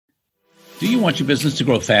Do you want your business to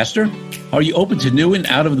grow faster? Are you open to new and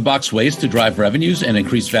out-of-the-box ways to drive revenues and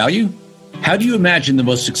increase value? How do you imagine the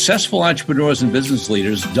most successful entrepreneurs and business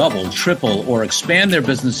leaders double, triple, or expand their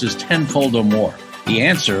businesses tenfold or more? The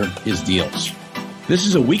answer is Deals. This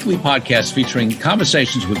is a weekly podcast featuring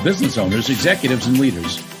conversations with business owners, executives, and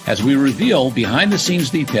leaders as we reveal behind-the-scenes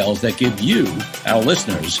details that give you, our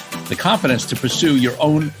listeners, the confidence to pursue your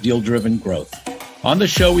own deal-driven growth. On the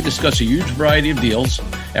show, we discuss a huge variety of deals,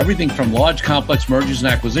 everything from large, complex mergers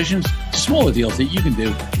and acquisitions to smaller deals that you can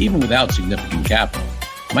do even without significant capital.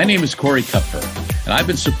 My name is Corey Kupfer, and I've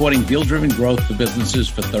been supporting deal-driven growth for businesses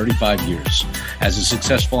for 35 years as a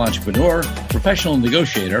successful entrepreneur, professional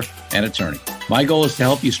negotiator, and attorney. My goal is to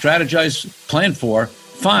help you strategize, plan for,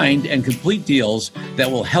 find, and complete deals that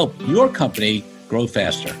will help your company grow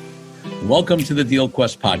faster. Welcome to the Deal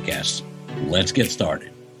Quest podcast. Let's get started.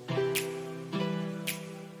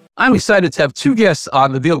 I'm excited to have two guests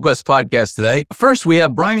on the Deal Quest podcast today. First, we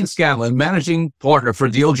have Brian Scanlon, managing partner for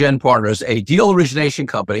DealGen Partners, a deal origination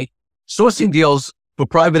company sourcing deals for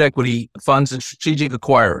private equity funds and strategic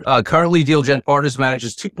acquirers. Currently, DealGen Partners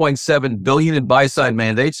manages $2.7 billion in buy-side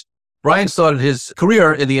mandates. Brian started his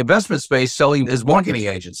career in the investment space selling his marketing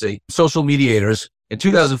agency, Social Mediators, in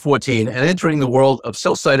 2014 and entering the world of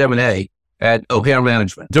sell-side M&A at O'Hare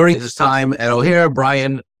Management. During his time at O'Hare,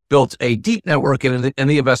 Brian built a deep network in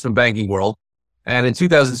the investment banking world, and in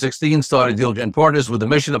 2016 started DealGen Partners with the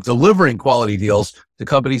mission of delivering quality deals to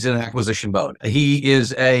companies in acquisition mode. He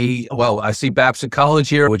is I see Babson College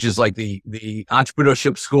here, which is like the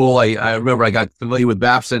entrepreneurship school. I remember I got familiar with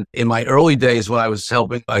Babson in my early days when I was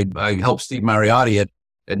helping. I helped Steve Mariotti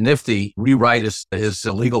at Nifty rewrite his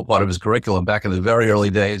legal part of his curriculum back in the very early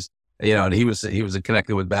days. You know, and he was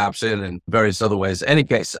connected with Babson and various other ways. Any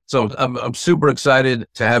case, so I'm super excited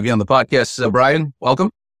to have you on the podcast. Brian, welcome.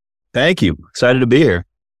 Thank you. Excited to be here.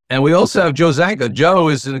 And we also have Joe Zanka. Joe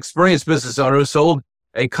is an experienced business owner who sold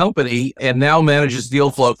a company and now manages deal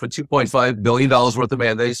flow for $2.5 billion worth of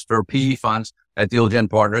mandates for PE funds at DealGen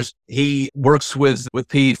Partners. He works with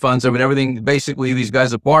PE funds. I mean, everything, basically, these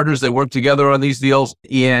guys are partners. They work together on these deals.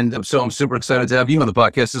 And so I'm super excited to have you on the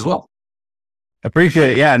podcast as well.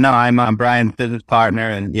 Appreciate it. Yeah, no, I'm Brian's business partner,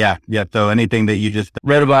 and yeah. So anything that you just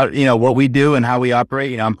read about, what we do and how we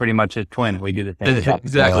ooperate, I'm pretty much his twin. We do the same stuff.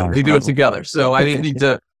 Exactly. We do it together. So I didn't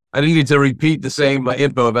need to repeat the same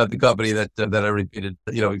info about the company that I repeated,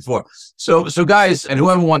 before. So guys, and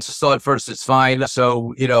whoever wants to start first, it's fine.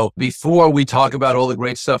 So, before we talk about all the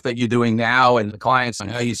great stuff that you're doing now and the clients and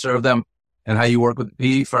how you serve them, and how you work with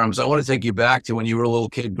PE firms, I want to take you back to when you were a little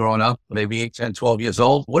kid growing up, maybe 8, 10, 12 years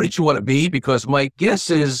old. What did you want to be? Because my guess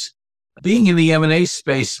is being in the M&A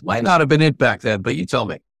space might not have been it back then, but you tell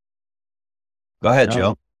me. Go ahead,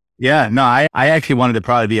 Joe. Yeah, no, I actually wanted to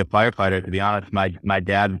probably be a firefighter, to be honest. My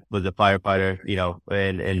dad was a firefighter,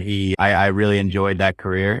 and I really enjoyed that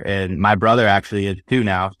career. And my brother actually is too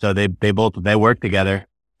now. So they work together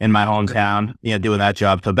in my hometown, doing that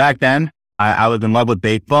job. So back then, I was in love with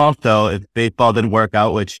baseball, so if baseball didn't work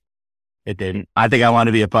out, which it didn't, I think I wanted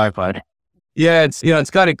to be a firefighter. Yeah, it's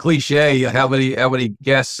kind of cliche how many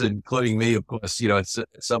guests, including me, of course, at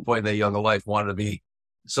some point in their younger life wanted to be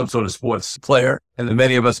some sort of sports player, and then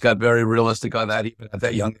many of us got very realistic on that, even at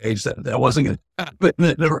that young age, that wasn't going to happen.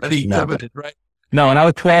 It already happened, right? No, when I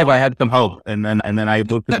was 12, I had some hope, and then I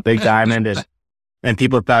moved to the Big Diamond, and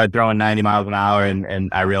people started throwing 90 miles an hour, and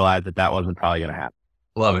I realized that wasn't probably going to happen.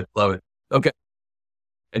 Love it. Okay.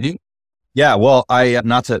 And you? Yeah, well, I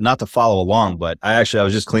not to follow along, but I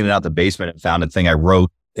was just cleaning out the basement and found a thing I wrote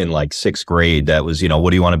in like 6th grade that was,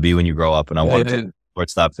 what do you want to be when you grow up? And I wanted to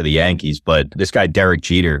shortstop for the Yankees, but this guy Derek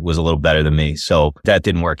Jeter was a little better than me, so that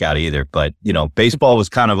didn't work out either. But baseball was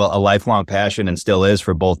kind of a lifelong passion and still is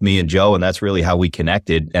for both me and Joe, and that's really how we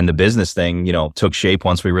connected. And the business thing, took shape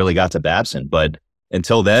once we really got to Babson. But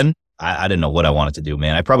until then, I didn't know what I wanted to do,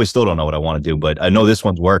 man. I probably still don't know what I want to do, but I know this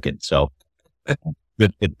one's working, so.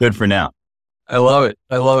 It's good for now. I love it.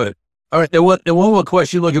 All right. Then one more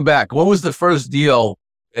question looking back. What was the first deal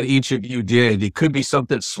that each of you did? It could be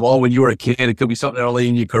something small when you were a kid. It could be something early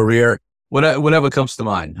in your career. Whatever comes to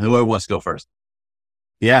mind. Whoever wants to go first.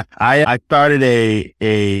 Yeah. I started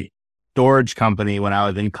a storage company when I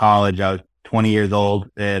was in college. I was 20 years old,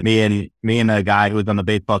 and me and a guy who was on the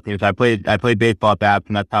baseball team. So I played baseball at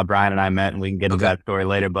Babson. That's how Brian and I met, and we can get into that story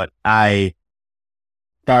later. But I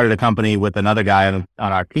started a company with another guy on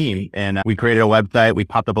our team, and we created a website. We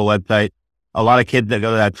popped up a website. A lot of kids that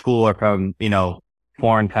go to that school are from,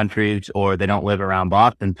 foreign countries, or they don't live around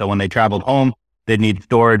Boston. So when they traveled home, they need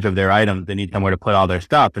storage of their items. They need somewhere to put all their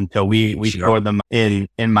stuff. And so we stored them in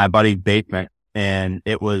my buddy's basement, and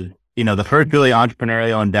it was the first really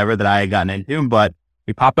entrepreneurial endeavor that I had gotten into, but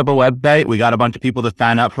we popped up a website. We got a bunch of people to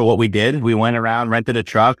sign up for what we did. We went around, rented a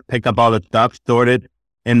truck, picked up all the stuff, stored it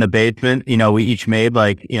in the basement. We each made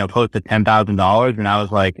close to $10,000. And I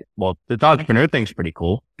was like, well, this entrepreneur thing's pretty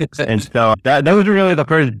cool. And so those were really the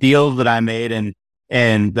first deals that I made.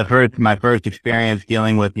 And my first experience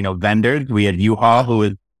dealing with, vendors. We had U-Haul, who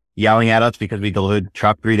was yelling at us because we delivered the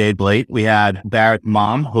truck 3 days late. We had Barrett's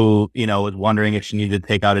mom, who, was wondering if she needed to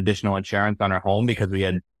take out additional insurance on her home because we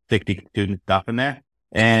had 60 student stuff in there.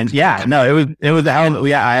 And it was a hell of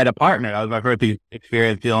I had a partner. That was my first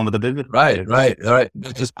experience dealing with the business. Right. All right.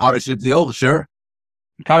 Just partnership deal. Sure.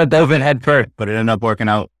 Kind of dove in head first, but it ended up working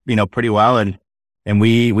out, pretty well. And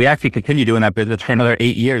we actually continued doing that business for another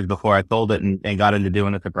 8 years before I sold it and got into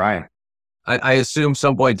doing it to Brian. I assume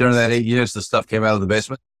some point during that 8 years, the stuff came out of the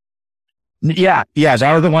basement. Yeah.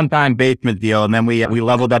 That was a one-time basement deal. And then we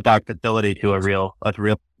leveled up our facility to a real.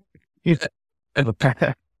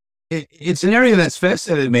 It's an area that's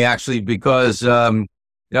fascinated me actually because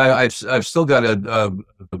I've still got a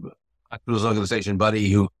organization buddy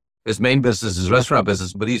who his main business is restaurant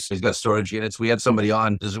business, but he's got storage units. We had somebody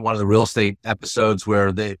on. This is one of the real estate episodes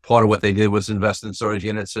where part of what they did was invest in storage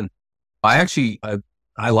units, and I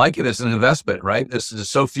like it as an investment. Right, there's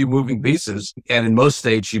so few moving pieces, and in most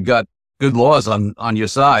states you've got good laws on your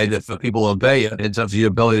side if people don't pay you in terms of your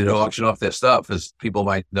ability to auction off their stuff, as people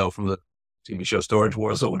might know from the TV show Storage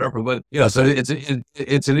Wars or whatever. But so it's an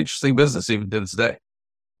interesting business even to this day.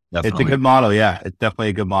 Definitely. It's a good model. Yeah, it's definitely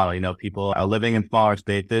a good model. People are living in smaller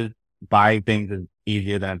spaces. Buying things is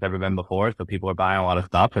easier than it's ever been before. So people are buying a lot of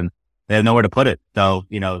stuff and they have nowhere to put it. So,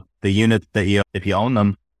 the units that if you own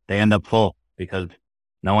them, they end up full because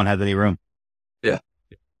no one has any room. Yeah.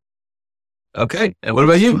 Okay. And what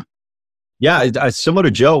about you? Yeah, similar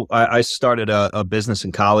to Joe, I started a business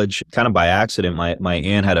in college kind of by accident. My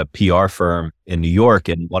aunt had a PR firm in New York,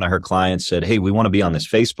 and one of her clients said, "Hey, we want to be on this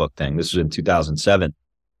Facebook thing." This was in 2007.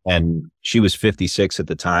 And she was 56 at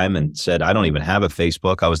the time and said, "I don't even have a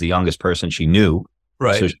Facebook." I was the youngest person she knew.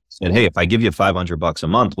 Right. So she said, "Hey, if I give you $500 a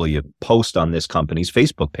month, will you post on this company's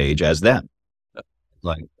Facebook page as them?"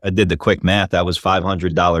 Like, I did the quick math. That was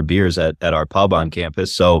 $500 beers at our pub on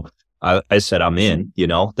campus. So I said, I'm in,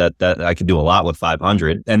 that I could do a lot with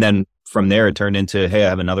 500. And then from there, it turned into, hey, I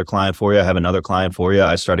have another client for you. I have another client for you.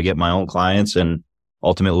 I started getting my own clients, and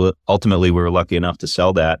ultimately we were lucky enough to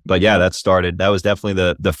sell that. But yeah, that was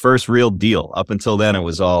definitely the first real deal. Up until then, it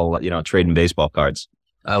was all, trading baseball cards.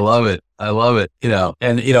 I love it.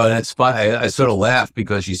 And it's fun. I sort of laugh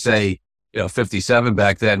because you say, 57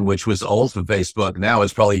 back then, which was old for Facebook. Now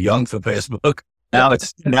it's probably young for Facebook. Now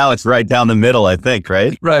it's right down the middle, I think,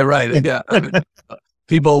 right? Right. Yeah.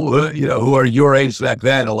 People, who are your age back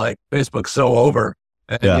then are like, Facebook's so over.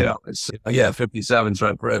 And, it's 57's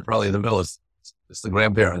right, probably in the middle. It's the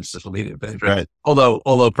grandparents' social media page, right?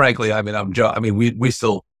 Although frankly, we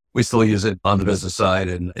still use it on the business side,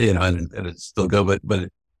 and and it's still good, but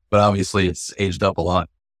obviously it's aged up a lot.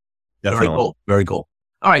 Definitely. Very cool.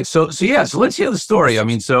 All right, so let's hear the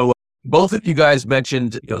story. So both of you guys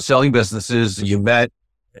mentioned selling businesses. You met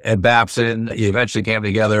at Babson. You eventually came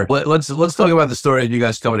together. Let's talk about the story of you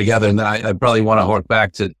guys coming together, and then I probably want to hark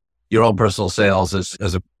back to your own personal sales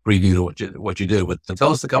as a preview to what you do. But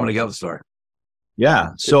tell us the coming together story.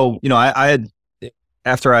 Yeah. So I had,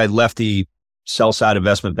 after I left the sell side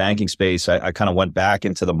investment banking space, I kind of went back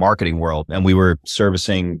into the marketing world, and we were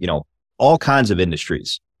servicing all kinds of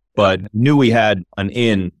industries, but knew we had an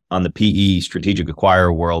in on the PE strategic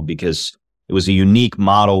acquirer world because it was a unique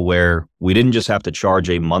model where we didn't just have to charge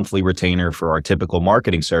a monthly retainer for our typical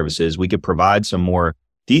marketing services. We could provide some more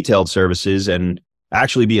detailed services and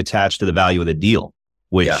actually be attached to the value of the deal,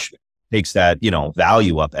 which takes that,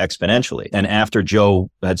 value up exponentially. And after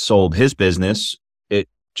Joe had sold his business, it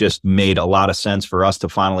just made a lot of sense for us to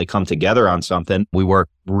finally come together on something. We work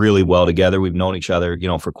really well together. We've known each other,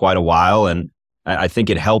 for quite a while. And I think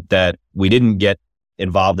it helped that we didn't get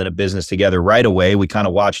involved in a business together right away. We kind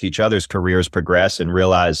of watched each other's careers progress and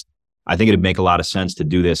realized, I think it'd make a lot of sense to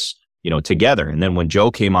do this, together. And then when Joe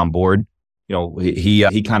came on board,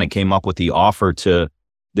 he kind of came up with the offer to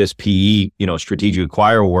this PE, strategic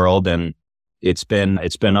acquirer world. And it's been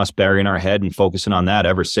us burying our head and focusing on that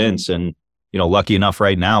ever since. And, lucky enough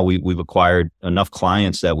right now, we've acquired enough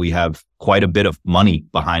clients that we have quite a bit of money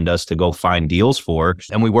behind us to go find deals for.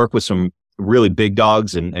 And we work with some really big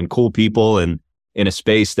dogs and cool people, and in a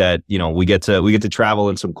space that, we get to travel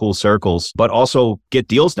in some cool circles, but also get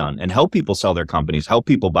deals done and help people sell their companies, help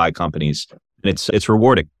people buy companies. And it's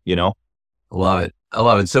rewarding, I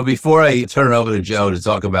love it. So before I turn it over to Joe to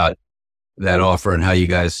talk about that offer and how you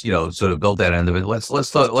guys, sort of built that end of it. Let's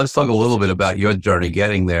talk a little bit about your journey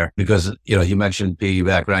getting there, because, you mentioned PE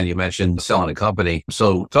background, you mentioned selling a company.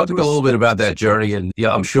 So talk to me a little bit about that journey. And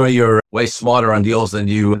yeah, I'm sure you're way smarter on deals than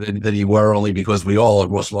you were, only because we all are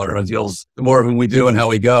more smarter on deals, the more of them we do and how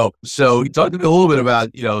we go. So talk to me a little bit about,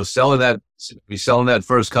 selling that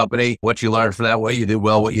first company, what you learned from that, what you did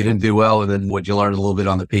well, what you didn't do well, and then what you learned a little bit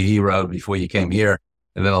on the PE road before you came here.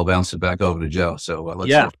 And then I'll bounce it back over to Joe. So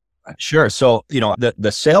let's Sure. So,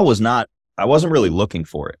 the sale was not, I wasn't really looking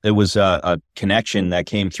for it. It was a connection that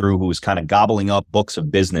came through who was kind of gobbling up books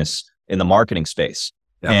of business in the marketing space.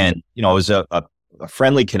 Yeah. And, it was a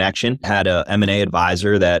friendly connection, had a M&A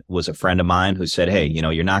advisor that was a friend of mine who said, hey,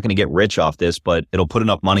 you're not going to get rich off this, but it'll put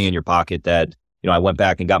enough money in your pocket that, I went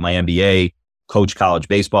back and got my MBA, coached college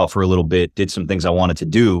baseball for a little bit, did some things I wanted to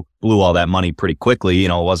do, blew all that money pretty quickly. It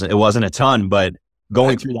wasn't a ton, but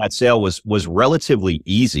going through that sale was relatively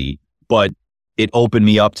easy, but it opened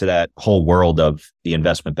me up to that whole world of the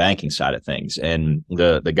investment banking side of things. And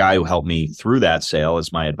the guy who helped me through that sale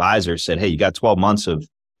as my advisor said, hey, you got 12 months of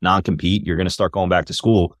non-compete. You're going to start going back to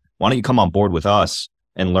school. Why don't you come on board with us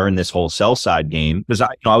and learn this whole sell side game? Because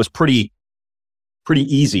I was pretty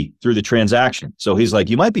easy through the transaction. So he's like,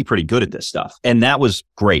 you might be pretty good at this stuff. And that was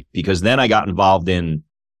great, because then I got involved in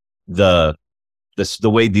the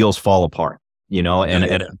way deals fall apart. And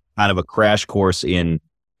kind of a crash course in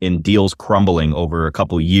deals crumbling over a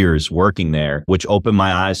couple of years working there, which opened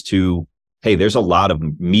my eyes to, hey, there's a lot of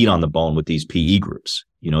meat on the bone with these PE groups.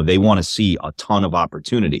 They want to see a ton of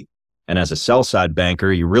opportunity. And as a sell side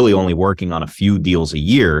banker, you're really only working on a few deals a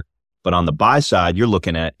year. But on the buy side, you're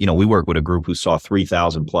looking at, we work with a group who saw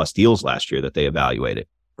 3,000 plus deals last year that they evaluated.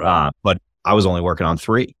 Right. But I was only working on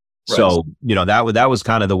 3. Right. So, that was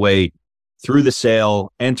kind of the way through the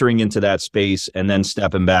sale, entering into that space, and then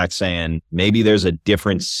stepping back saying, maybe there's a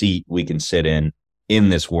different seat we can sit in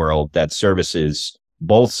this world that services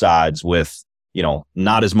both sides with,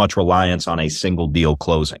 not as much reliance on a single deal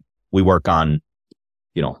closing. We work on,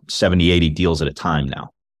 70, 80 deals at a time now.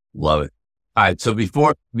 Love it. All right. So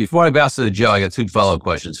before I bounce to Joe, I got 2 follow-up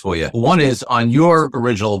questions for you. One is on your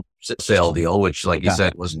original sale deal, which, like you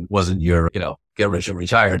said, wasn't your, get rich and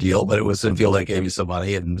retire deal, but it was a deal that gave you some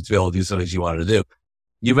money and to be able to do some things you wanted to do.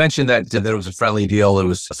 You mentioned that it was a friendly deal.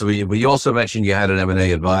 But you also mentioned you had an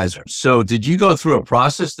M&A advisor. So did you go through a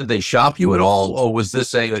process? Did they shop you at all? Or was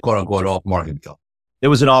this a quote unquote off-market deal? It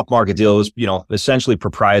was an off-market deal. It was, essentially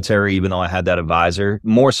proprietary, even though I had that advisor.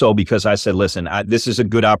 More so because I said, listen, this is a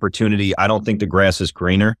good opportunity. I don't think the grass is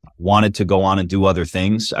greener. Wanted to go on and do other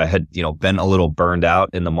things. I had, been a little burned out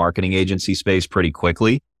in the marketing agency space pretty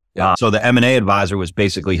quickly. Yeah. So the M&A advisor was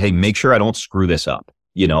basically, hey, make sure I don't screw this up.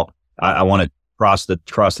 I want to cross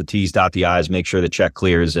the T's, dot the I's, make sure the check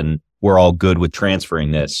clears and we're all good with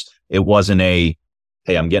transferring this. It wasn't a,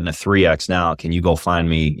 hey, I'm getting a 3X now. Can you go find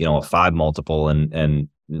me, a 5 multiple and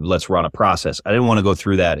let's run a process. I didn't want to go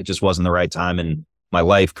through that. It just wasn't the right time in my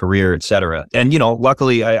life, career, et cetera. And,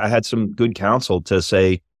 luckily I had some good counsel to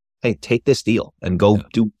say, hey, take this deal and go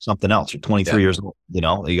do something else. You're 23 years old, you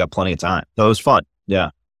got plenty of time. So it was fun. Yeah.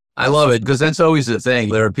 I love it because that's always the thing.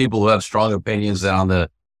 There are people who have strong opinions that on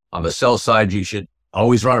the sell side, you should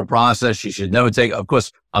always run a process. You should never take, of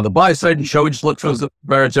course, on the buy side, you should always just look for the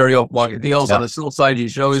proprietary off-market deals. Yeah. On the sell side, you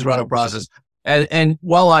should always run a process. And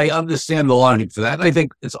while I understand the logic for that, I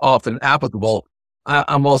think it's often applicable.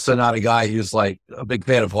 I'm also not a guy who's like a big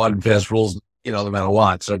fan of hard and fast rules, no matter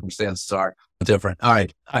what. Circumstances are different. All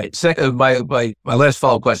right. Second, my last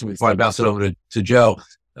follow-up question before I bounce it over to Joe,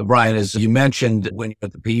 Brian, is you mentioned when you're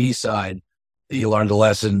at the PE side, you learned the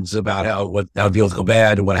lessons about how deals go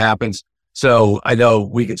bad and what happens. So I know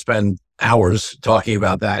we could spend hours talking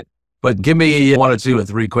about that, but give me 1 or 2 or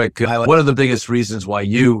 3 quick. What are the biggest reasons why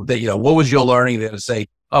what was your learning there to say,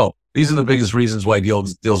 oh, these are the biggest reasons why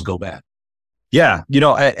deals go bad? Yeah.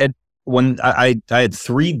 When I had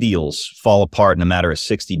 3 deals fall apart in a matter of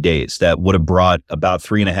 60 days that would have brought about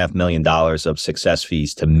 $3.5 million of success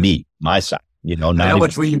fees to me, my side. How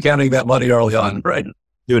much were you counting that money early on, right?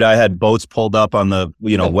 Dude, I had boats pulled up on the,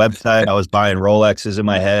 website. I was buying Rolexes in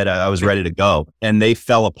my head. I was ready to go. And they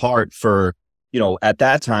fell apart for, at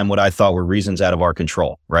that time, what I thought were reasons out of our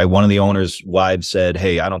control, right? One of the owner's wives said,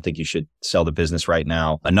 hey, I don't think you should sell the business right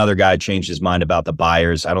now. Another guy changed his mind about the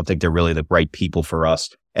buyers. I don't think they're really the right people for us.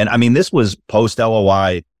 And I mean, this was post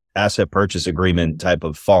LOI asset purchase agreement type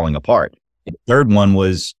of falling apart. The third one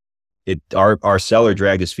was, our seller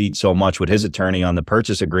dragged his feet so much with his attorney on the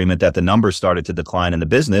purchase agreement that the numbers started to decline in the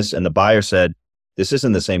business. And the buyer said, this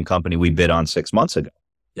isn't the same company we bid on 6 months ago.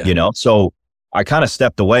 Yeah. So I kind of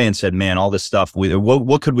stepped away and said, man, all this stuff,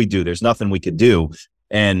 what could we do? There's nothing we could do.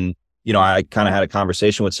 And I kind of had a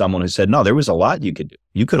conversation with someone who said, no, there was a lot you could do.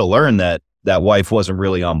 You could have learned that wife wasn't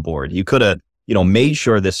really on board. You could have, made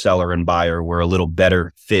sure this seller and buyer were a little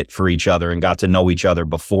better fit for each other and got to know each other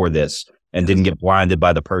before this and didn't get blinded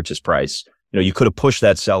by the purchase price. You could have pushed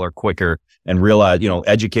that seller quicker and realized,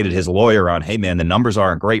 educated his lawyer on, hey man, the numbers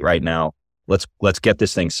aren't great right now. Let's get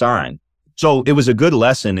this thing signed. So it was a good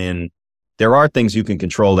lesson in there are things you can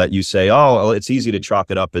control that you say, oh, it's easy to chalk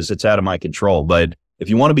it up as it's out of my control. But if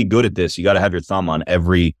you want to be good at this, you got to have your thumb on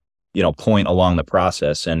every, point along the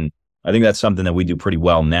process. And I think that's something that we do pretty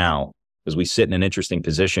well now because we sit in an interesting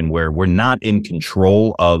position where we're not in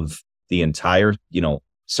control of the entire,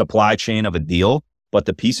 supply chain of a deal, but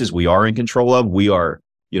the pieces we are in control of, we are,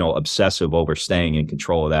 obsessive over staying in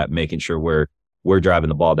control of that, making sure we're driving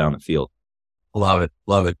the ball down the field. Love it.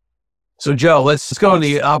 Love it. So Joe, let's go in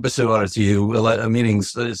the opposite order to you.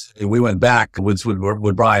 Meanings, we went back with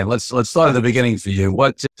Brian. Let's start at the beginning for you.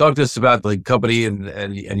 Talk to us about the company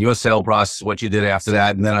and your sale process, what you did after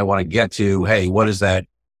that. And then I want to get to, hey, what is that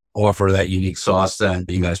offer, that unique sauce that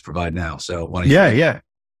you guys provide now? So Yeah.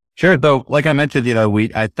 Sure. So like I mentioned,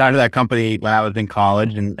 I started that company when I was in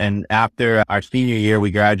college and after our senior year,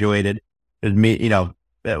 we graduated. It was me, it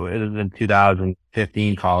was in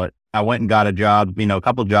 2015, call it. I went and got a job, a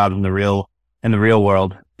couple of jobs in the real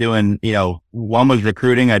world doing, one was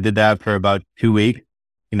recruiting. I did that for about 2 weeks,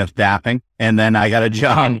 staffing. And then I got a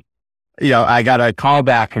job, I got a call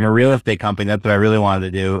back from a real estate company. That's what I really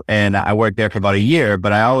wanted to do. And I worked there for about a year,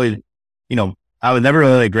 but I always, I was never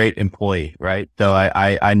really a great employee, right? So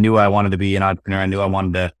I knew I wanted to be an entrepreneur. I knew I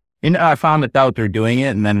wanted to, I found this out through doing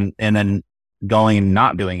it and then going and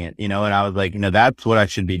not doing it, and I was like, that's what I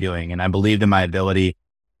should be doing. And I believed in my ability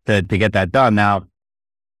to get that done. Now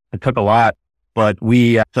it took a lot, but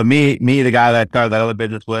so me, the guy that I started that other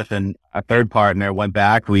business with and a third partner went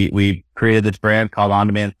back. We created this brand called On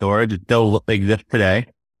Demand Storage. It still exists today.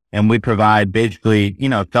 And we provide basically,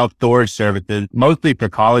 self-storage services, mostly for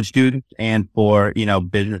college students and for,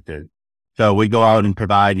 businesses. So we go out and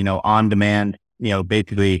provide, on demand,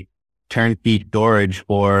 basically turnkey storage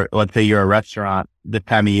for, let's say you're a restaurant this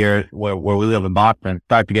time of year where we live in Boston,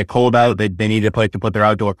 start to get cold out. They need a place to put their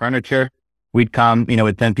outdoor furniture. We'd come,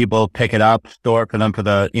 we'd send people, pick it up, store it for them for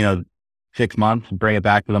the, 6 months, bring it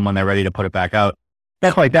back to them when they're ready to put it back out.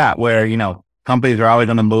 Stuff like that, where, companies are always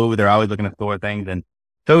on the move. They're always looking to store things. And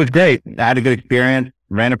so it was great. I had a good experience,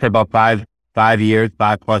 ran it for about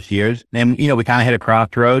 5+ years. And, we kind of hit a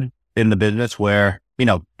crossroad in the business where,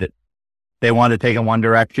 they wanted to take in one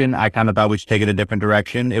direction. I kind of thought we should take it a different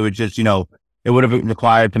direction. It was just, it would have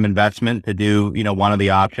required some investment to do, one of the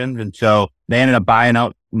options. And so they ended up buying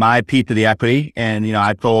out my piece of the equity. And,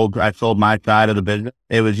 I sold my side of the business.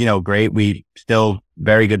 It was, great. We still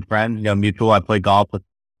very good friends, mutual. I played golf with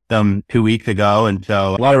them 2 weeks ago. And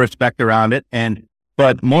so a lot of respect around it.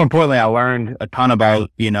 But more importantly, I learned a ton about,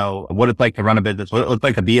 what it's like to run a business, what it's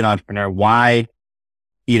like to be an entrepreneur, why,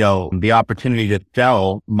 the opportunity to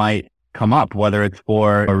sell might come up, whether it's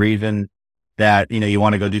for a reason that, you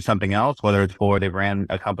want to go do something else, whether it's for they've ran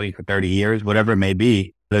a company for 30 years, whatever it may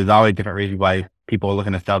be. There's always different reasons why people are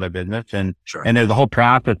looking to sell their business. And, Sure. And there's a whole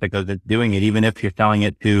process that goes into doing it. Even if you're selling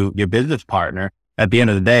it to your business partner, at the end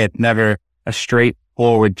of the day, it's never a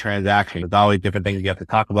straightforward transaction. There's always different things you have to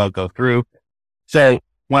talk about, go through. So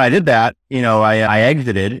when I did that, I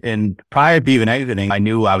exited, and prior to even exiting, I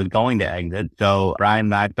knew I was going to exit. So Brian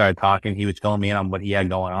and I started talking. He was filling me in on what he had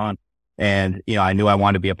going on. And, I knew I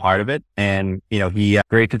wanted to be a part of it. And, he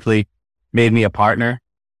graciously made me a partner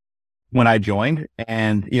when I joined.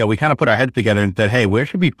 And, we kind of put our heads together and said, hey, where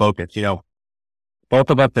should we focus? Both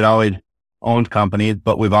of us had always owned companies,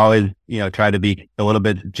 but we've always, tried to be a little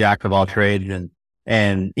bit jack of all trades. And,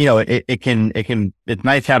 it's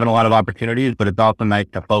nice having a lot of opportunities, but it's also nice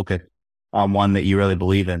to focus on one that you really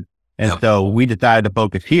believe in. And so we decided to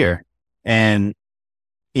focus here. And,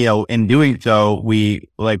 in doing so, we,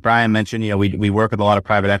 like Brian mentioned, we work with a lot of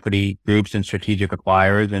private equity groups and strategic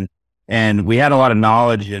acquirers, and we had a lot of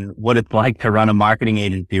knowledge in what it's like to run a marketing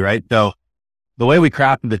agency, right? So the way we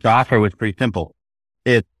crafted this offer was pretty simple.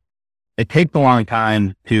 It takes a long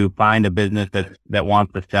time to find a business that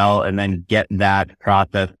wants to sell and then get that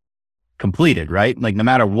process completed, right? Like no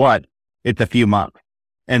matter what, it's a few months.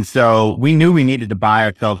 And so we knew we needed to buy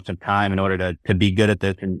ourselves some time in order to be good at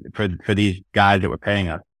this and for these guys that were paying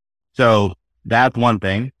us. So that's one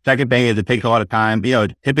thing. Second thing is it takes a lot of time.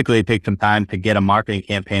 Typically it takes some time to get a marketing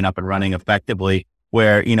campaign up and running effectively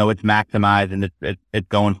where, it's maximized and it's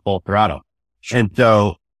going full throttle. Sure. And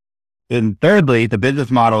so, and thirdly, the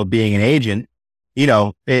business model of being an agent,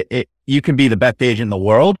 you can be the best agent in the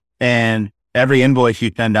world, and every invoice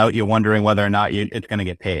you send out, you're wondering whether or not it's going to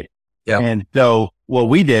get paid. Yeah. And so what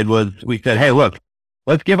we did was we said, hey, look,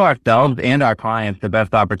 let's give ourselves and our clients the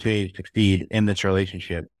best opportunity to succeed in this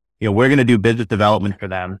relationship. We're going to do business development for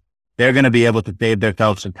them. They're going to be able to save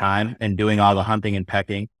themselves some time and doing all the hunting and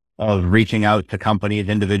pecking of reaching out to companies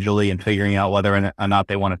individually and figuring out whether or not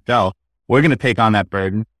they want to sell. We're going to take on that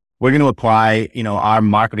burden. We're going to apply, our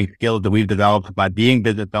marketing skills that we've developed by being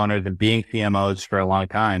business owners and being CMOs for a long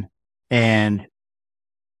time, and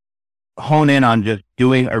hone in on just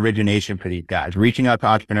doing origination for these guys, reaching out to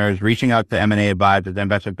entrepreneurs, reaching out to M&A advisors,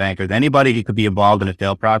 investment bankers, anybody who could be involved in a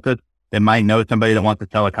sales process that might know somebody that wants to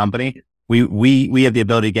sell a company. We have the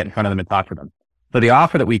ability to get in front of them and talk to them. So the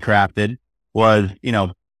offer that we crafted was,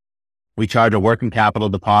 we charge a working capital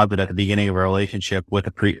deposit at the beginning of a relationship with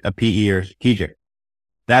a PE or strategic.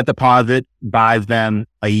 That deposit buys them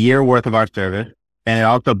a year worth of our service, and it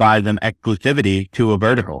also buys them exclusivity to a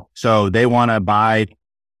vertical. So they want to buy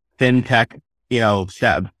fintech,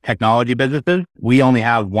 technology businesses. We only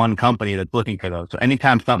have one company that's looking for those. So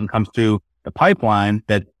anytime something comes through the pipeline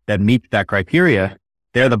that meets that criteria,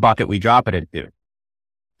 they're the bucket we drop it into.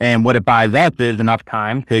 And what it buys us is enough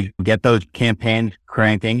time to get those campaigns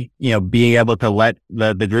cranking, being able to let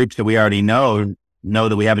the groups that we already know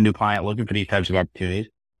that we have a new client looking for these types of opportunities.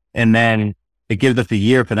 And then it gives us a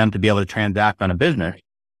year for them to be able to transact on a business.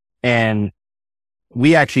 And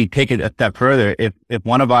we actually take it a step further. If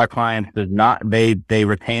one of our clients does not, they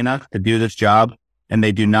retain us to do this job and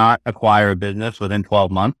they do not acquire a business within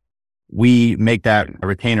 12 months, we make that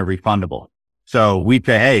retainer refundable. So we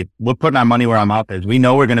say, hey, we're putting our money where our mouth is. We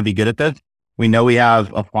know we're going to be good at this. We know we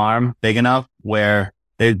have a farm big enough where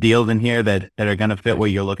there's deals in here that are going to fit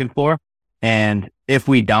what you're looking for. And if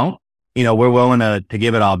we don't, we're willing to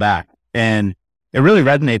give it all back. And it really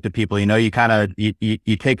resonates with people.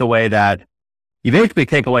 You take away that, you basically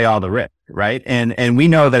take away all the risk, right? And we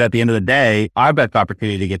know that at the end of the day, our best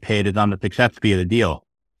opportunity to get paid is on the success fee of the deal.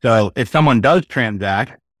 So if someone does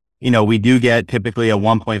transact, we do get typically a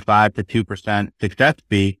 1.5 to 2% success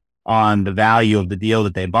fee on the value of the deal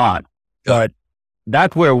that they bought. But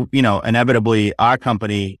that's where, inevitably our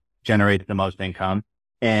company generates the most income,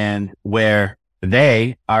 and where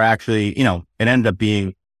they are actually, it ends up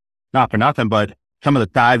being, not for nothing, but some of the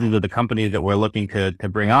sizes of the companies that we're looking to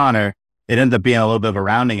bring on it ends up being a little bit of a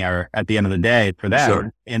rounding error at the end of the day for them.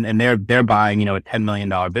 Sure. And they're buying, a $10 million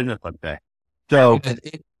business, let's say. So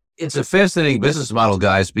it's a fascinating business model,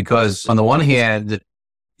 guys, because on the one hand,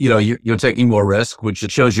 you're taking more risk, which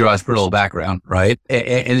shows your entrepreneurial background, right?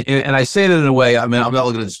 And I say that in a way, I mean, I'm not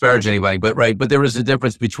looking to disparage anybody, but there is a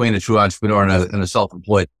difference between a true entrepreneur and a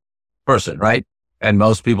self-employed person, right? And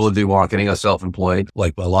most people who do marketing are self-employed,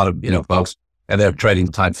 like a lot of, folks, and they're trading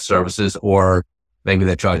time for services, or maybe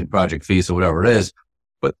they're charging project fees or whatever it is.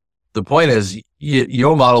 But the point is,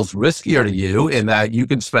 your model's riskier to you in that you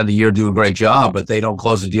can spend a year doing a great job, but they don't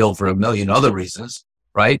close a deal for a million other reasons,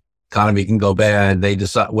 right? Economy can go bad. They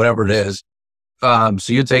decide whatever it is. So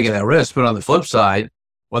you're taking that risk. But on the flip side,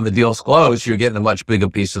 when the deal's closed, you're getting a much bigger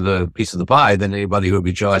piece of the pie than anybody who would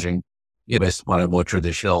be charging based on a more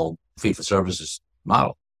traditional fee for services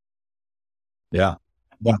model. Yeah.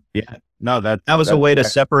 Yeah. No, that was a way to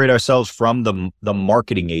separate ourselves from the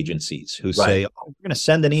marketing agencies who say, "Oh, we're going to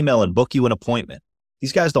send an email and book you an appointment."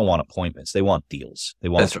 These guys don't want appointments; they want deals. They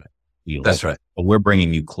want deals. That's right. But we're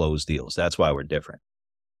bringing you closed deals. That's why we're different.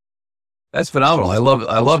 That's phenomenal. I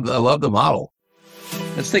love the model.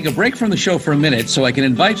 Let's take a break from the show for a minute so I can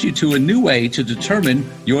invite you to a new way to determine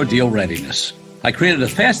your deal readiness. I created a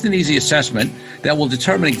fast and easy assessment that will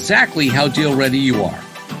determine exactly how deal ready you are.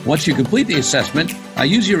 Once you complete the assessment, I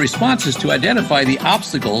use your responses to identify the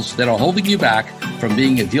obstacles that are holding you back from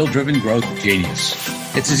being a deal-driven growth genius.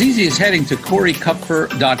 It's as easy as heading to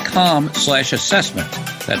CoreyKupfer.com/assessment.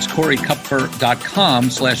 That's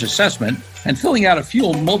CoreyKupfer.com/assessment and filling out a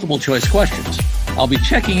few multiple choice questions. I'll be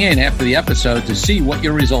checking in after the episode to see what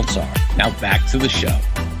your results are. Now back to the show.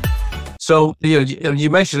 So you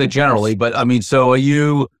mentioned it generally, but I mean, so are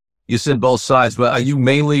you said both sides, but are you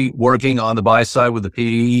mainly working on the buy side with the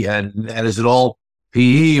PE, and is it all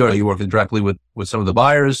PE, or are you working directly with some of the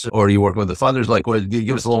buyers, or are you working with the funders? Like,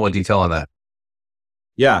 give us a little more detail on that.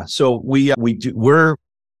 Yeah. So we're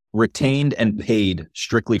retained and paid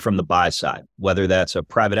strictly from the buy side, whether that's a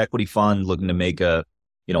private equity fund looking to make a,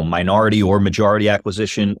 minority or majority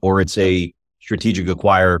acquisition, or it's a strategic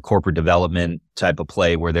acquire corporate development type of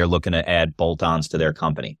play where they're looking to add bolt-ons to their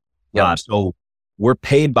company. Yeah. So we're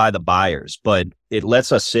paid by the buyers, but it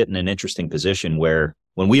lets us sit in an interesting position where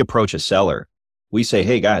when we approach a seller, we say,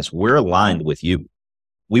 "Hey guys, we're aligned with you.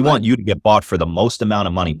 We want you to get bought for the most amount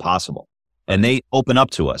of money possible." And they open up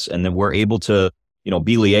to us, and then we're able to,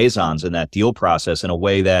 be liaisons in that deal process in a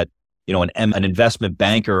way that an investment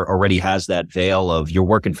banker already has that veil of you're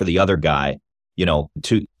working for the other guy,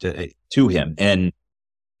 to him. And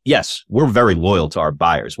yes, we're very loyal to our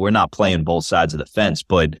buyers. We're not playing both sides of the fence,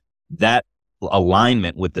 but that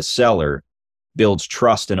alignment with the seller builds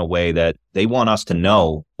trust in a way that they want us to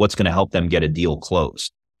know what's going to help them get a deal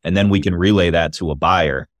closed. And then we can relay that to a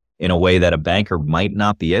buyer in a way that a banker might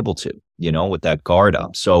not be able to, with that guard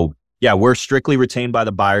up. So yeah, we're strictly retained by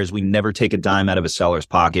the buyers. We never take a dime out of a seller's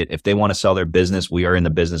pocket. If they want to sell their business, we are in the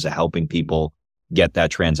business of helping people get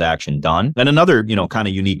that transaction done. And another, kind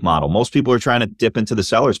of unique model. Most people are trying to dip into the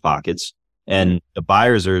seller's pockets, and the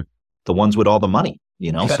buyers are the ones with all the money,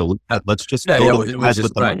 so let's just go to the guys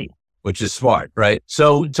with the money. Which is smart, right?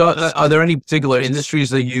 So are there any particular industries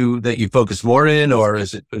that you focus more in, or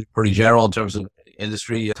is it pretty general in terms of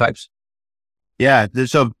industry types? Yeah.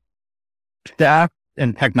 So staff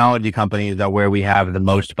and technology companies are where we have the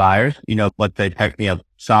most buyers, let's say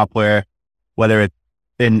software, whether it's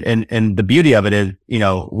and the beauty of it is,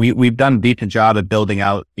 we've done a decent job at building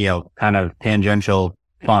out, kind of tangential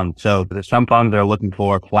funds. So there's some funds that are looking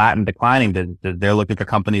for flat and declining businesses. They're looking for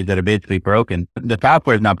companies that are basically broken. The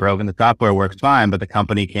software is not broken. The software works fine, but the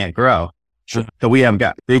company can't grow. Sure. So we have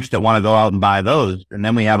got groups that want to go out and buy those. And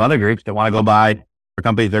then we have other groups that want to go buy for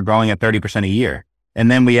companies that are growing at 30% a year.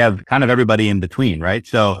 And then we have kind of everybody in between, right?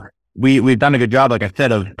 So we've done a good job, like I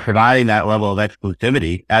said, of providing that level of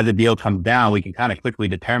exclusivity. As a deal comes down, we can kind of quickly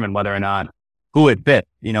determine whether or not who it fits,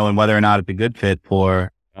 and whether or not it's a good fit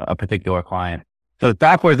for a particular client. So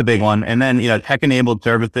software is a big one. And then, tech-enabled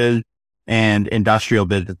services and industrial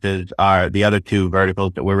businesses are the other two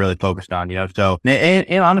verticals that we're really focused on, So,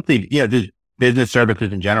 and honestly, just business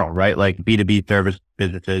services in general, right? Like B2B service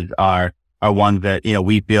businesses are ones that,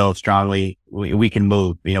 we feel strongly we can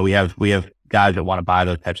move. We have guys that want to buy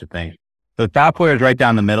those types of things. So software is right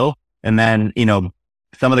down the middle. And then,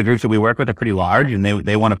 some of the groups that we work with are pretty large, and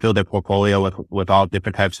they want to fill their portfolio with all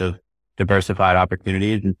different types of diversified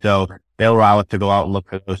opportunities. And so they'll allow us to go out and look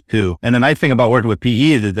for those too. And the nice thing about working with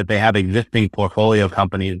PEs is that they have existing portfolio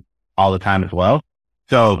companies all the time as well.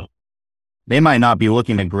 So they might not be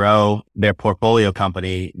looking to grow their portfolio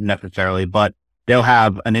company necessarily, but they'll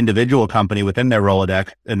have an individual company within their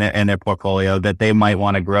Rolodex and their portfolio that they might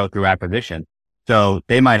want to grow through acquisition. So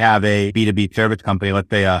they might have a B2B service company, let's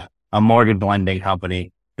say a mortgage lending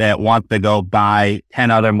company that wants to go buy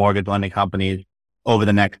 10 other mortgage lending companies over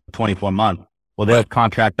the next 24 months. Well, they'll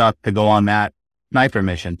contract us to go on that sniper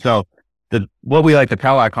mission. So what we like to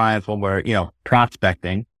tell our clients when we're,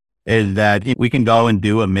 prospecting is that we can go and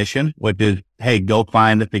do a mission, which is, hey, go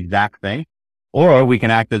find this exact thing, or we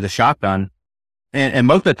can act as a shotgun. And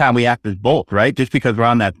most of the time we act as both, right? Just because we're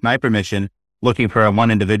on that sniper mission looking for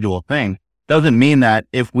one individual thing doesn't mean that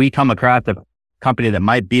if we come across a company that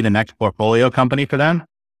might be the next portfolio company for them,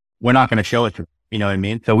 we're not going to show it to, you know what I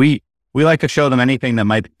mean? So we like to show them anything that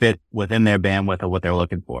might fit within their bandwidth of what they're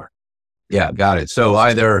looking for. Yeah, got it. So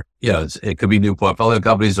either, it could be new portfolio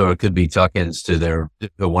companies, or it could be tuck-ins to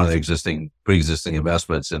one of the pre-existing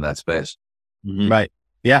investments in that space. Mm-hmm. Right.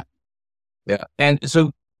 Yeah. Yeah. And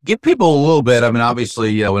so give people a little bit,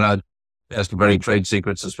 obviously, we're not asking for any trade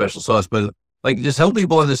secrets or special sauce, but just help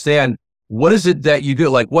people understand, what is it that you do?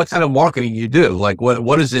 Like, what kind of marketing you do? Like,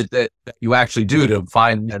 what is it that you actually do to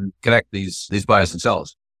find and connect these buyers and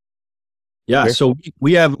sellers? Yeah. So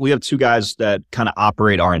we have two guys that kind of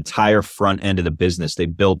operate our entire front end of the business. They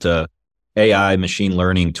built a AI machine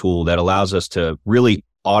learning tool that allows us to really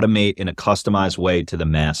automate in a customized way to the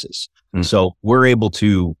masses. Mm. So we're able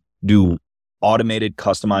to do automated,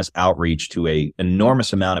 customized outreach to a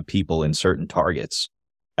enormous amount of people in certain targets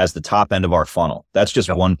as the top end of our funnel. That's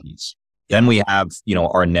just one piece. Then we have,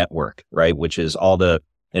 our network, right? Which is all the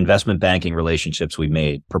investment banking relationships we've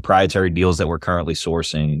made, proprietary deals that we're currently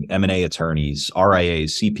sourcing, M&A attorneys,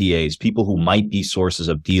 RIAs, CPAs, people who might be sources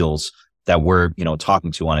of deals that we're, talking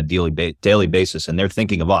to on a daily basis. And they're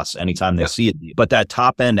thinking of us anytime they see it. But that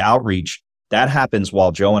top end outreach, that happens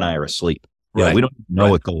while Joe and I are asleep. Right. We don't know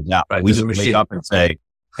what goes out. Right. We just wake up and say,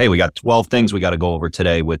 hey, we got 12 things we got to go over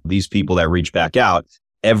today with these people that reach back out.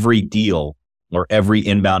 Every deal or every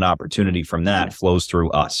inbound opportunity from that flows through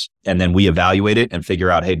us. And then we evaluate it and figure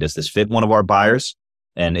out, hey, does this fit one of our buyers?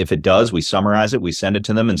 And if it does, we summarize it, we send it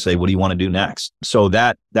to them and say, what do you want to do next? So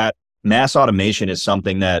that mass automation is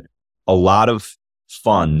something that a lot of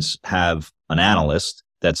funds have an analyst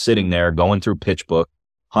that's sitting there going through PitchBook,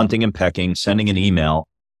 hunting and pecking, sending an email.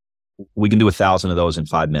 We can do 1,000 of those in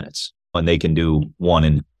 5 minutes, and they can do one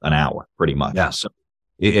in an hour pretty much. Yeah. So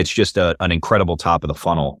it's just an incredible top of the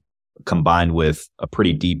funnel combined with a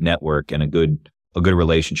pretty deep network and a good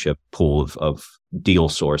relationship pool of deal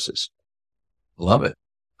sources. Love it.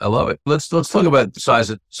 I love it. Let's talk about the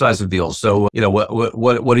size of deals. So,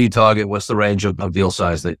 what do you target? What's the range of deal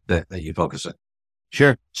size that you focus on?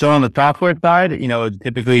 Sure. So on the software side,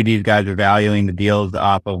 typically these guys are valuing the deals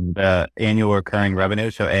off of the annual recurring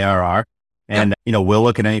revenue, so ARR. And, we'll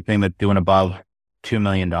look at anything that's doing above $2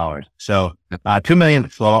 million. So, 2 million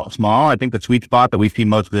is small. I think the sweet spot that we see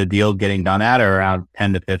most of the deals getting done at are around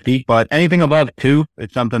 10 to 50, but anything above 2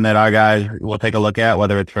 is something that our guys will take a look at,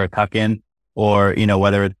 whether it's for a tuck-in or,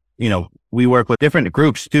 whether it's, we work with different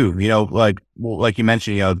groups too, like you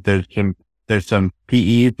mentioned, there's some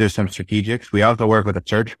PEs, there's some strategics. We also work with a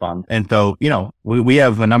search fund. And so, we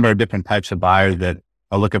have a number of different types of buyers that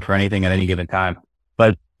are looking for anything at any given time.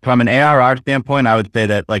 But from an ARR standpoint, I would say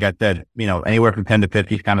that, like I said, anywhere from 10 to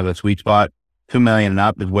 50 is kind of the sweet spot. 2 million and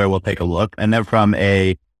up is where we'll take a look. And then from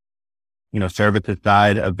a, services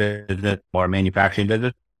side of business or manufacturing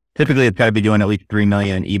business, typically it's got to be doing at least 3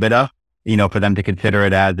 million in EBITDA, for them to consider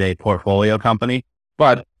it as a portfolio company.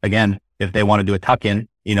 But again, if they want to do a tuck-in,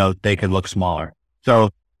 they could look smaller. So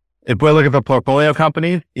if we're looking for portfolio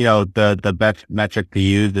companies, the best metric to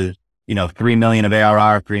use is, 3 million of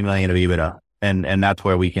ARR, 3 million of EBITDA. And that's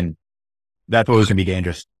where we can be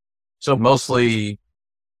dangerous. So mostly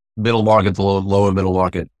middle market to lower middle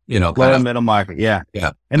market, lower middle market. Yeah.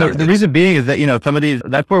 Yeah. And the reason being is that, some of these,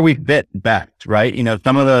 that's where we fit best, right?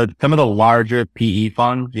 Some of the larger PE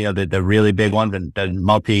funds, the really big ones and the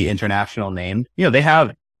multi-international names, they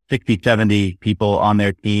have 60, 70 people on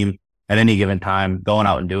their team at any given time going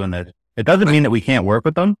out and doing this. It doesn't mean that we can't work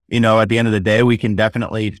with them. At the end of the day, we can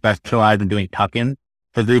definitely specialize in doing tuck-ins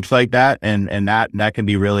for groups like that. And that can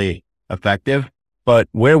be really effective. But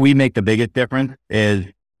where we make the biggest difference is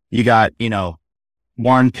you got,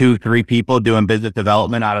 1, 2, 3 people doing business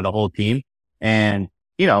development out of the whole team. And,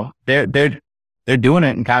 they're doing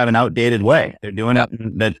it in kind of an outdated way. They're doing it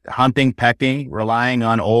that hunting, pecking, relying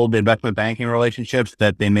on old investment banking relationships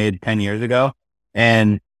that they made 10 years ago.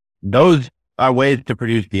 And those are ways to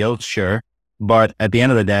produce deals, sure. But at the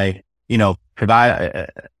end of the day, provide,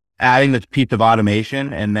 adding this piece of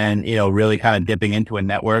automation and then, really kind of dipping into a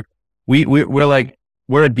network.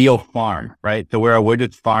 We're a deal farm, right? So we're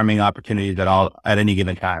just farming opportunities at any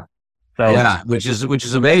given time. So yeah, which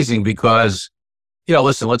is amazing because,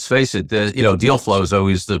 listen, let's face it, deal flow is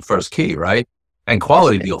always the first key, right? And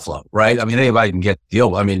quality deal flow, right? I mean, anybody can get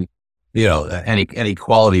deal. I mean, any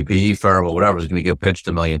quality PE firm or whatever is going to get pitched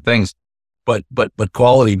a million things, but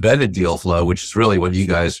quality vetted deal flow, which is really what you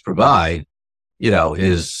guys provide,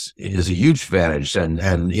 is a huge advantage. And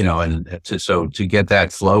to get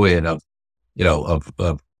that flow in of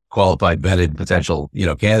qualified vetted potential,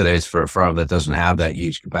 candidates for a firm that doesn't have that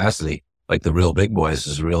huge capacity, like the real big boys,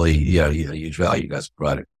 is really, a huge value you guys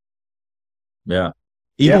provided. Yeah.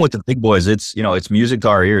 Even with the big boys, it's music to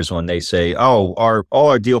our ears when they say, oh, all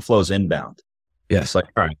our deal flow is inbound. Yes. It's like,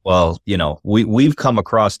 all right, well, we've come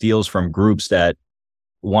across deals from groups that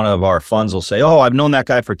one of our funds will say, oh, I've known that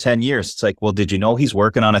guy for 10 years. It's like, well, did you know he's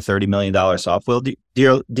working on a $30 million software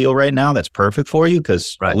deal right now? That's perfect for you.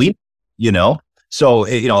 Cause so,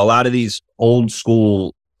 a lot of these old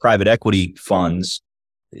school private equity funds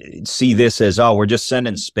see this as, oh, we're just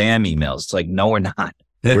sending spam emails. It's like, no, we're not.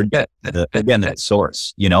 We're again, that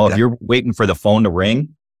source, if you're waiting for the phone to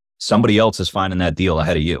ring, somebody else is finding that deal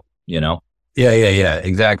ahead of you, Yeah,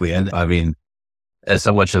 exactly. And I mean, as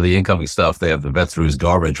so much of the incoming stuff, they have to vet through as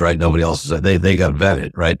garbage, right? Nobody else is, they got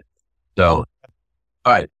vetted, right? So,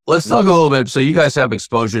 all right, let's talk a little bit. So you guys have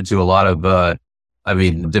exposure to a lot of,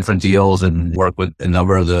 different deals and work with a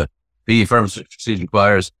number of the PE firms, strategic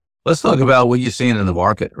buyers. Let's talk about what you're seeing in the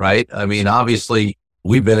market, right? I mean, obviously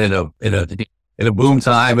we've been in a boom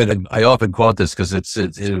time, and I often quote this because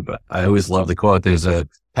I always love the quote. There's a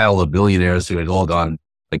panel of billionaires who had all gone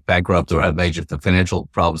like bankrupt or had major financial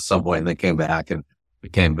problems at some point, and they came back and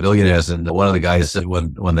became billionaires. And one of the guys said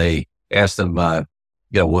when they asked him, what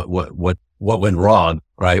went wrong,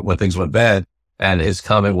 right? When things went bad. And his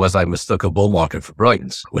comment was, I mistook a bull market for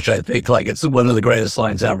brilliance, which I think it's one of the greatest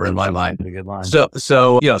lines ever in my mind. A good line.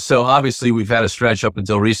 So obviously we've had a stretch up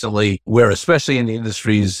until recently where, especially in the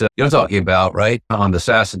industries you're talking about, right? On the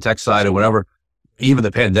SaaS and tech side or whatever, even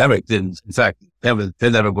the pandemic didn't, in fact, the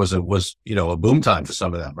pandemic was a boom time for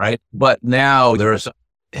some of them, right? But now there are some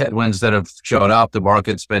headwinds that have shown up. The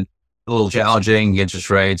market's been a little challenging, interest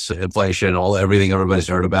rates, inflation, everything everybody's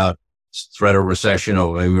heard about. Threat of recession,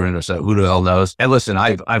 or maybe we're in a recession, who the hell knows? And listen,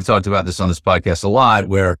 I've talked about this on this podcast a lot,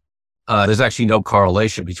 where there's actually no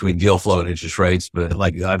correlation between deal flow and interest rates. But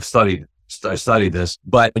like I studied this.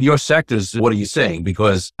 But in your sectors, what are you seeing?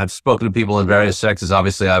 Because I've spoken to people in various sectors.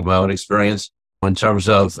 Obviously, I have my own experience in terms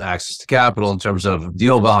of access to capital, in terms of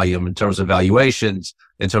deal volume, in terms of valuations,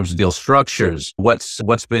 in terms of deal structures?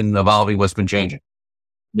 What's been evolving? What's been changing?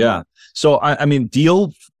 Yeah. So, I mean,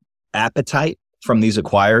 deal appetite from these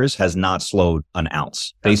acquirers has not slowed an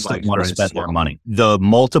ounce. They still want to spend their money. The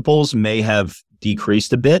multiples may have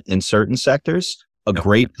decreased a bit in certain sectors. A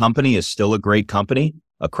great company is still a great company.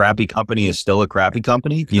 A crappy company is still a crappy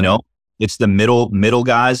company. You know, it's the middle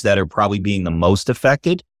guys that are probably being the most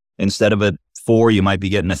affected. Instead of a 4, you might be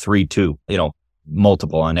getting a 3.2, you know,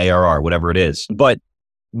 multiple on ARR, whatever it is. But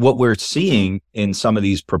what we're seeing in some of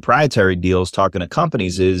these proprietary deals talking to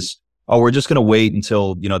companies is, oh, we're just going to wait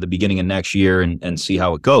until, you know, the beginning of next year and see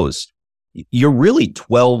how it goes. You're really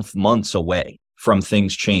 12 months away from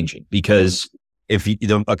things changing, because if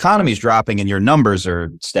the economy is dropping and your numbers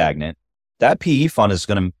are stagnant, that PE fund is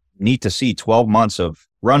going to need to see 12 months of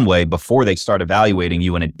runway before they start evaluating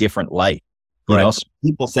you in a different light. You know, so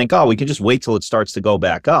people think, oh, we can just wait till it starts to go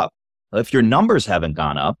back up. If your numbers haven't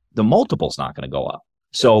gone up, the multiple's not going to go up.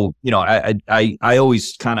 So, you know, I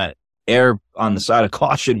always kind of err on the side of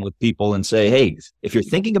caution with people and say, hey, if you're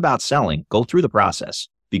thinking about selling, go through the process,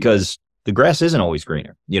 because the grass isn't always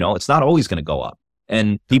greener. You know, it's not always going to go up,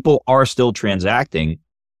 and people are still transacting.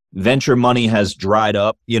 Venture money has dried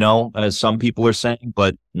up, you know, as some people are saying,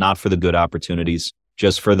 but not for the good opportunities,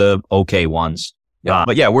 just for the okay ones.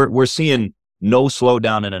 But yeah, we're seeing no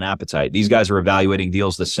slowdown in an appetite. These guys are evaluating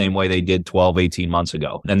deals the same way they did 12, 18 months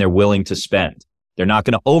ago, and they're willing to spend. They're not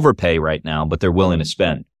going to overpay right now, but they're willing to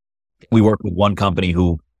spend. We work with one company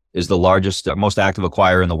who is the largest, most active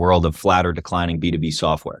acquirer in the world of flat or declining B2B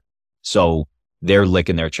software. So they're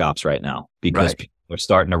licking their chops right now, because people are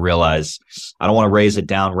starting to realize, I don't want to raise it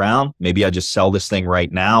down round. Maybe I just sell this thing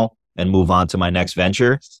right now and move on to my next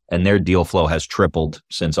venture. And their deal flow has tripled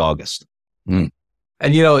since August.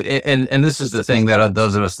 And, you know, and this is the thing that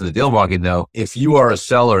those of us in the deal market know, if you are a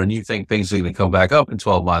seller and you think things are going to come back up in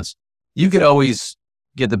 12 months, you could always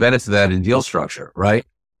get the benefit of that in deal structure, right?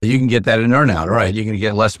 You can get that in earnout, right? You can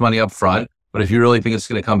get less money up front, but if you really think it's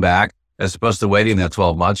going to come back, as opposed to waiting that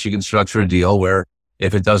 12 months, you can structure a deal where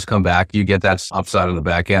if it does come back, you get that upside on the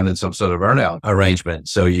back end and some sort of earnout arrangement.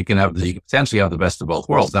 So you can potentially have the best of both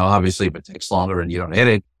worlds. Now, obviously, if it takes longer and you don't hit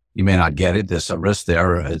it, you may not get it. There's some risk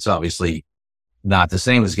there. It's obviously not the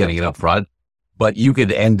same as getting it up front, but you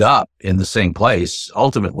could end up in the same place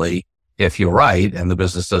ultimately if you're right and the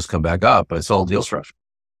business does come back up. It's all deal structure.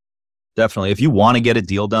 Definitely. If you want to get a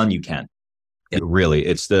deal done, you can. Really,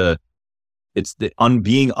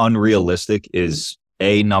 being unrealistic is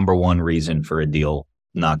a number one reason for a deal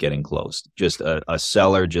not getting closed. Just a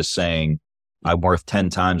seller just saying, I'm worth 10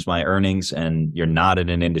 times my earnings, and you're not in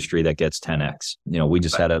an industry that gets 10x. You know, we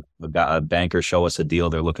just had a banker show us a deal.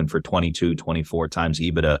 They're looking for 22, 24 times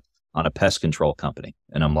EBITDA on a pest control company.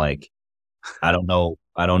 And I'm like, I don't know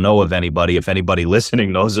of anybody. If anybody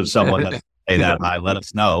listening knows of someone that pay that high, let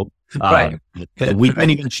us know. We couldn't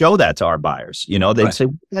even show that to our buyers. You know, they'd say,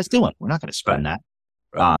 what are you guys doing? We're not going to spend that.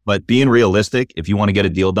 But being realistic, if you want to get a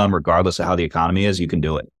deal done, regardless of how the economy is, you can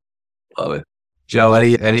do it. Love it. Joe,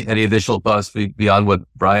 any additional thoughts beyond what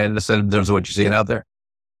Brian said in terms of what you're seeing out there?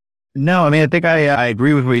 No, I mean, I think I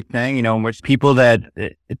agree with what you're saying. You know, which people think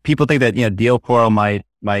that, you know, deal flow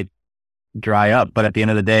might dry up, but at the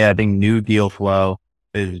end of the day, I think new deal flow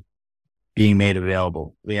is being made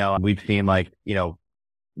available. You know, we've seen, like, you know,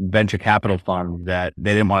 venture capital funds that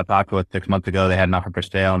they didn't want to talk to us 6 months ago. They had nothing for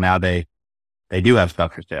sale. Now they do have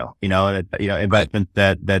stuff for sale. You know, investments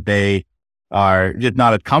that they are just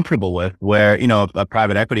not as comfortable with, where, you know, a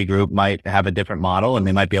private equity group might have a different model, and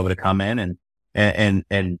they might be able to come in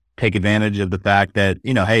and take advantage of the fact that,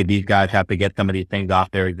 you know, hey, these guys have to get some of these things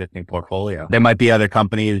off their existing portfolio. There might be other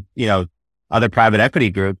companies, you know, other private equity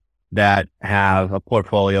groups that have a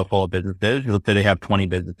portfolio full of businesses. Let's say they have 20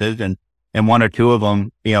 businesses, and one or two of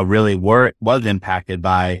them, you know, really was impacted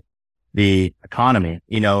by the economy.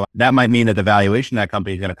 You know, that might mean that the valuation of that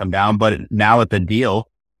company is going to come down, but now it's a deal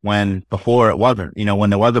when before it wasn't. You know, when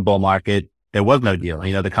there was a bull market, there was no deal.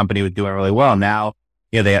 You know, the company was doing really well. Now,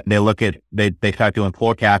 you know, they start doing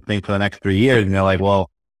forecasting for the next 3 years, and they're like, well,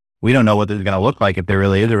 we don't know what this is going to look like if there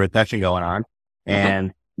really is a recession going on.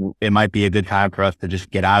 And it might be a good time for us to just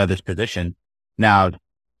get out of this position. Now,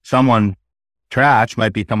 someone trash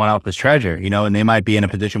might be someone else's treasure, you know, and they might be in a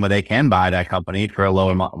position where they can buy that company for a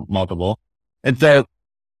lower multiple. And so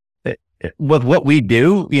with what we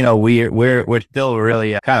do, you know, we're still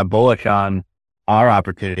really kind of bullish on our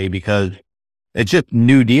opportunity, because it's just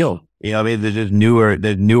new deals. You know, I mean, there's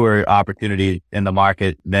newer opportunities in the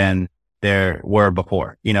market than there were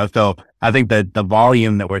before, you know. So I think that the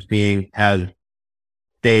volume that we're seeing has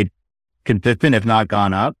stayed consistent, if not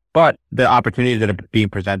gone up, but the opportunities that are being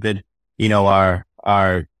presented, you know,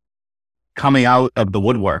 are coming out of the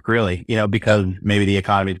woodwork, really, because maybe the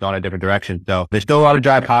economy's gone a different direction. So there's still a lot of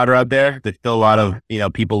dry powder out there. There's still a lot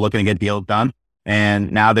of, people looking to get deals done.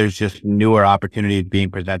 And now there's just newer opportunities being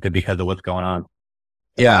presented because of what's going on.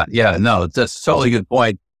 Yeah. No, that's a totally good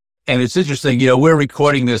point. And it's interesting, we're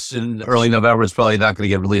recording this in early November. It's probably not going to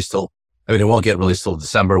get released it won't get released till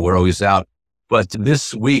December. We're always out. But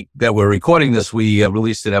this week that we're recording this, we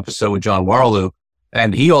released an episode with John Warlew.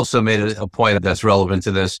 And he also made a point that's relevant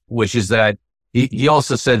to this, which is that he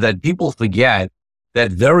also said that people forget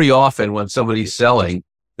that very often when somebody's selling,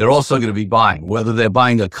 they're also going to be buying, whether they're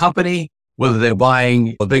buying a company, whether they're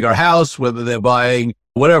buying a bigger house, whether they're buying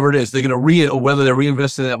whatever it is, they're going to whether they're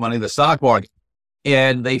reinvesting that money in the stock market.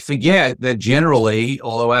 And they forget that generally,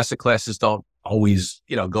 although asset classes don't always,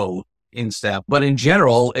 go in step, but in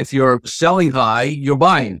general, if you're selling high, you're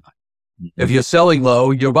buying. If you're selling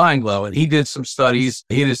low, you're buying low. And he and his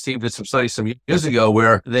team did some studies some years ago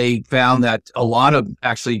where they found that a lot of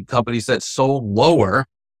actually companies that sold lower,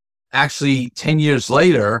 actually 10 years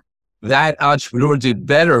later, that entrepreneur did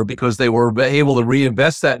better because they were able to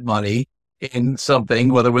reinvest that money in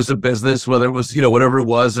something, whether it was a business, whether it was, whatever it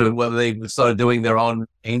was, or whether they started doing their own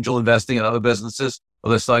angel investing in other businesses, or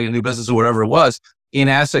they're starting a new business or whatever it was in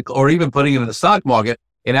asset, or even putting it in the stock market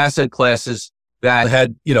in asset classes that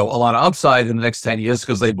had, a lot of upside in the next 10 years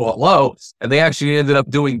because they bought low, and they actually ended up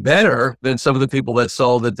doing better than some of the people that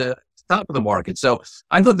sold at the top of the market. So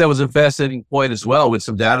I thought that was a fascinating point as well, with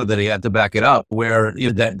some data that he had to back it up, where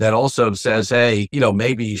that also says, hey,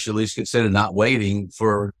 maybe you should at least consider not waiting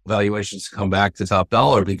for valuations to come back to top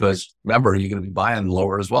dollar, because remember, you're going to be buying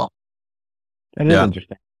lower as well. That is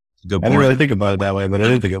interesting. Good point. I didn't really think about it that way, but it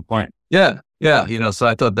is a good point. Yeah. So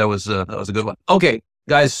I thought that was a good one. Okay,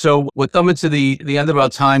 guys. So we're coming to the end of our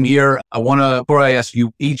time here. Before I ask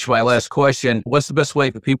you each my last question, what's the best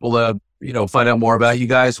way for people to, find out more about you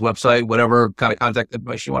guys, website, whatever kind of contact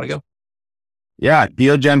information you want to go? Yeah.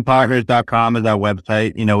 DealGenPartners.com is our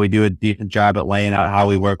website. We do a decent job at laying out how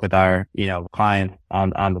we work with our, clients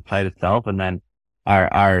on the site itself. And then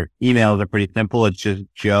our emails are pretty simple. It's just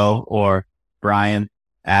Joe or Brian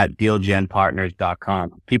at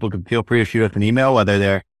DealGenPartners.com. People can feel free to shoot us an email, whether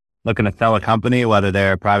they're looking to sell a company, whether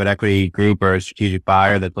they're a private equity group or a strategic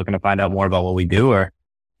buyer that's looking to find out more about what we do, or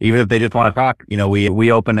even if they just want to talk.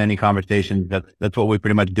 We open any conversations. That's what we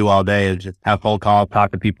pretty much do all day, is just have phone calls,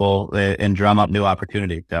 talk to people, and drum up new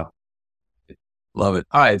opportunities. So, love it.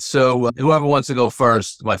 All right. So whoever wants to go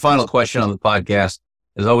first, my final question on the podcast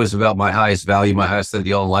is always about my highest value, my highest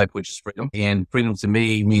ideal in life, which is freedom. And freedom to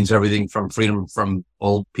me means everything from freedom from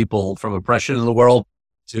old people from oppression in the world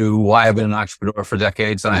to why I've been an entrepreneur for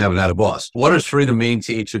decades and I haven't had a boss. What does freedom mean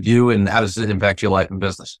to each of you, and how does it impact your life and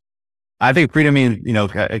business? I think freedom means,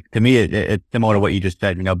 to me, it's similar to what you just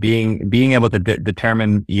said. Being able to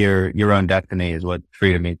determine your own destiny is what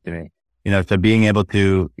freedom means to me. So being able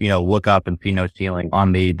to, look up and see no ceiling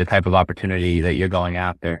on the type of opportunity that you're going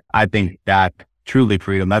after. I think that's truly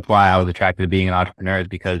freedom. That's why I was attracted to being an entrepreneur, is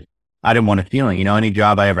because I didn't want a ceiling. Any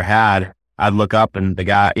job I ever had, I'd look up and the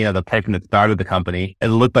guy, the person that started the company, it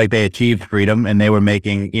looked like they achieved freedom and they were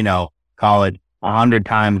making, call it 100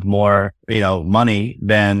 times more, money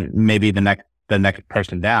than maybe the next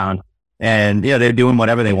person down. And, they're doing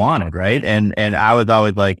whatever they wanted. Right. And I was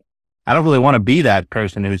always like, I don't really want to be that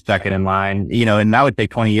person who's second in line, and that would take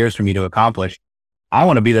 20 years for me to accomplish. I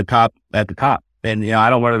want to be the top at the top. And, I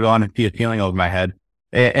don't want to go on and see a ceiling over my head.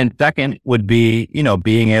 And second would be,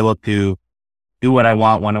 being able to do what I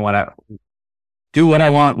want when I want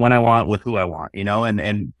with who I want,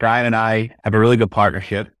 and Brian and I have a really good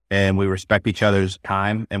partnership, and we respect each other's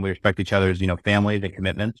time, and we respect each other's, families and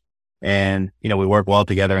commitments. And, we work well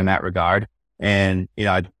together in that regard. And,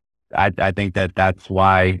 I think that that's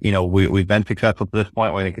why, we've been successful to this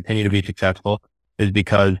point. We're going to continue to be successful, is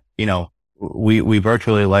because, we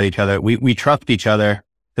virtually let each other, we trust each other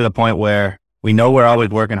to the point where we know we're always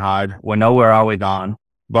working hard. We know we're always on,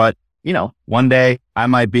 but, one day I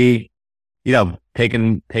might be,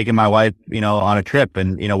 taking my wife, on a trip,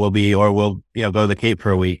 and, we'll go to the Cape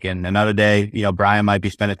for a week. And another day, Brian might be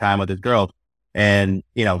spending time with his girls, and,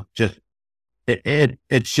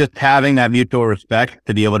 it's just having that mutual respect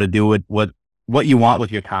to be able to do what you want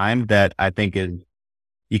with your time, that I think is,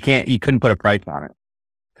 you couldn't put a price on it.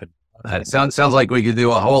 It sounds like we could do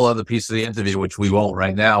a whole other piece of the interview, which we won't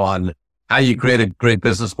right now, on how you create a great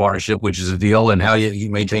business partnership, which is a deal, and how you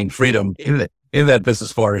maintain freedom in that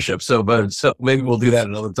business partnership. So maybe we'll do that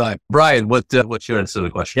another time. Brian, what's your answer to the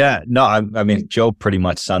question? Yeah, no, I mean, Joe pretty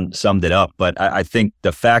much summed it up, but I think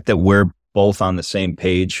the fact that we're both on the same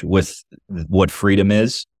page with what freedom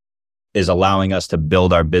is is allowing us to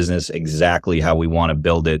build our business exactly how we want to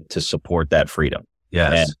build it to support that freedom.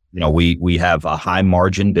 Yes. And, we have a high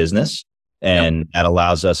margin business, and that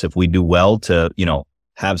allows us, if we do well, to,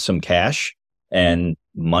 have some cash. And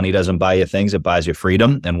money doesn't buy you things, it buys you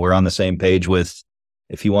freedom. And we're on the same page with,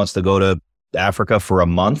 if he wants to go to Africa for a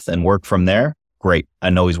month and work from there, great. I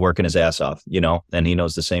know he's working his ass off, and he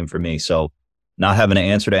knows the same for me. So not having to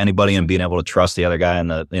answer to anybody and being able to trust the other guy in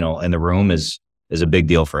the, in the room is a big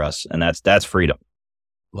deal for us. And that's freedom.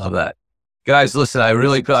 Love that. Guys, listen, I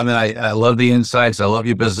love the insights. I love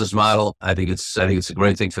your business model. I think it's a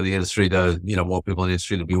great thing for the industry to, more people in the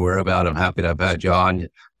industry to be aware about. I'm happy to have had you on.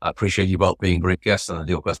 I appreciate you both being great guests on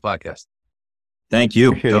the DealQuest podcast. Thank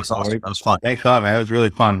you. That was awesome. That was fun. Thanks a lot, man. It was really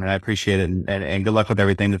fun, and I appreciate it. And good luck with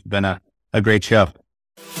everything. It's been a great show.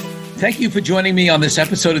 Thank you for joining me on this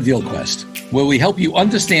episode of DealQuest, where we help you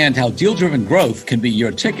understand how deal-driven growth can be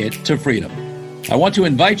your ticket to freedom. I want to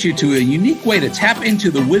invite you to a unique way to tap into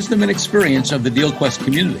the wisdom and experience of the DealQuest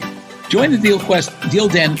community. Join the DealQuest Deal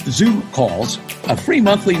Den Zoom calls, a free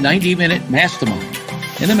monthly 90-minute mastermind.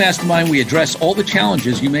 In the mastermind, we address all the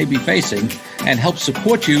challenges you may be facing and help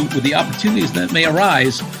support you with the opportunities that may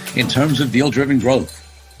arise in terms of deal-driven growth.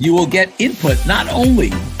 You will get input not only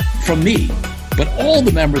from me, but all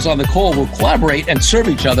the members on the call will collaborate and serve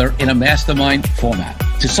each other in a mastermind format.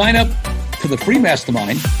 To sign up for the free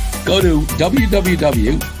mastermind, go to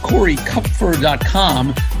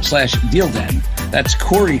www.CoreyKupfer.com/DealDen. That's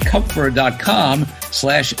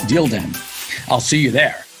CoreyKupfer.com/DealDen. I'll see you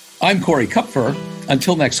there. I'm Corey Kupfer.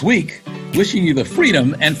 Until next week, wishing you the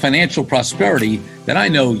freedom and financial prosperity that I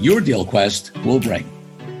know your DealQuest will bring.